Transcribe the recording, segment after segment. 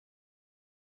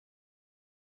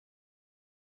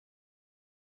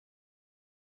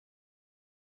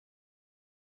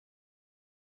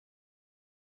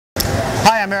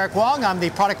I'm Eric Wong. I'm the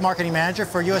Product Marketing Manager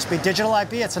for USB Digital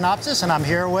IP at Synopsys, and I'm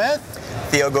here with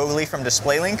Theo Gogoli from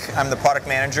DisplayLink. I'm the Product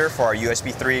Manager for our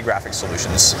USB 3 graphics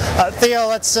solutions. Theo,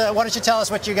 why don't you tell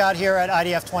us what you got here at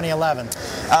IDF 2011?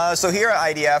 So here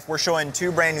at IDF, we're showing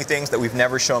two brand new things that we've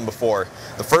never shown before.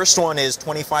 The first one is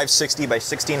 2560 by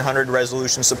 1600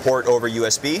 resolution support over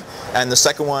USB, and the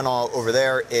second one over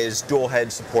there is dual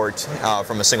head support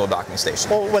from a single docking station.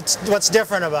 Well, what's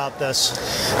different about this?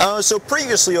 So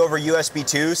previously over USB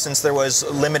 2, since there was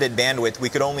limited bandwidth, we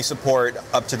could only support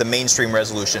up to the mainstream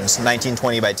resolutions,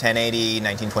 1920 by 1080,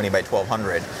 1920 by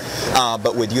 1200.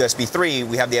 But with USB 3,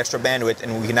 we have the extra bandwidth,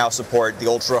 and we can now support the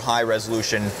ultra high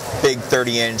resolution, big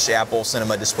 30-inch Apple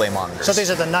Cinema display monitors. So these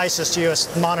are the nicest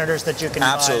US monitors that you can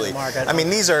buy in the market. I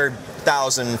mean, these are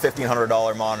 $1,000,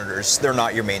 $1,500 monitors. They're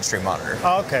not your mainstream monitor.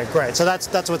 Okay, great. So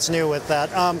that's what's new with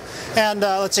that.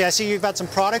 Let's see, I see you've got some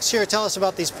products here. Tell us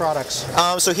about these products.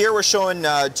 So here we're showing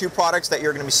two products that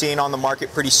you're going to be seeing on the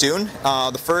market pretty soon.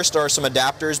 The first are some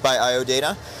adapters by IO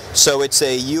Data. So it's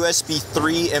a USB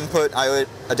 3 input IO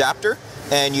adapter,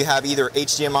 and you have either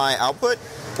HDMI output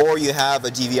or you have a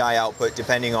DVI output,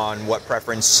 depending on what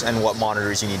preference and what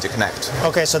monitors you need to connect.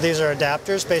 Okay, so these are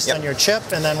adapters based on your chip,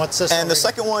 and then what's this? And the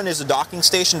second one is a docking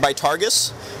station by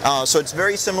Targus. So it's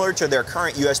very similar to their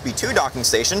current USB 2 docking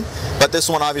station, but this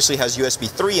one obviously has USB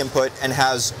 3 input and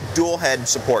has dual head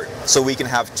support. So we can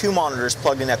have two monitors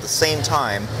plugged in at the same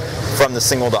time from the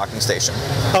single docking station.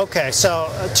 Okay,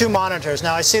 so two monitors.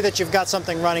 Now I see that you've got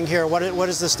something running here. What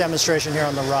is this demonstration here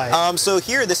on the right? So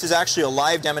here, this is actually a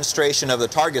live demonstration of the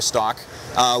Targus stock.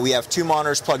 We have two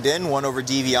monitors plugged in, one over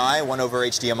DVI, one over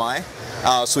HDMI.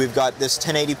 So we've got this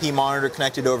 1080p monitor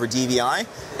connected over DVI,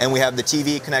 and we have the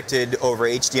TV connected over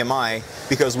HDMI,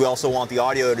 because we also want the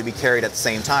audio to be carried at the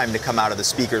same time to come out of the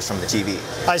speakers from the TV.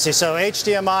 I see. So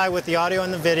HDMI with the audio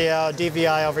and the video,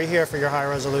 DVI over here for your high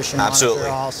resolution monitor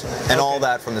also. And all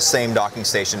that from the same docking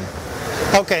station.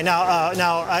 Okay, now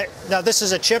this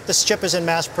is a chip. This chip is in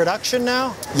mass production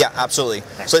now? Yeah, absolutely.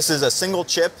 So this is a single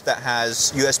chip that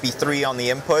has USB 3 on the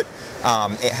input.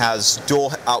 It has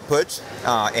dual output.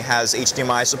 It has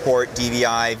HDMI support,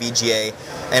 DVI, VGA,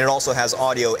 and it also has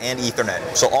audio and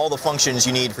Ethernet. So all the functions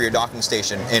you need for your docking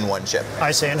station in one chip.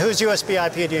 I see. And whose USB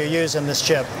IP do you use in this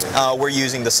chip? We're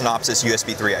using the Synopsys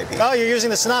USB 3 IP. Oh, you're using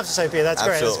the Synopsys IP. That's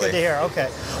great. That's good to hear. Okay.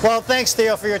 Well, thanks,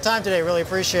 Theo, for your time today. Really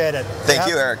appreciate it. Thank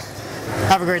you, Eric.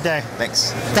 Have a great day.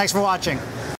 Thanks. Thanks for watching.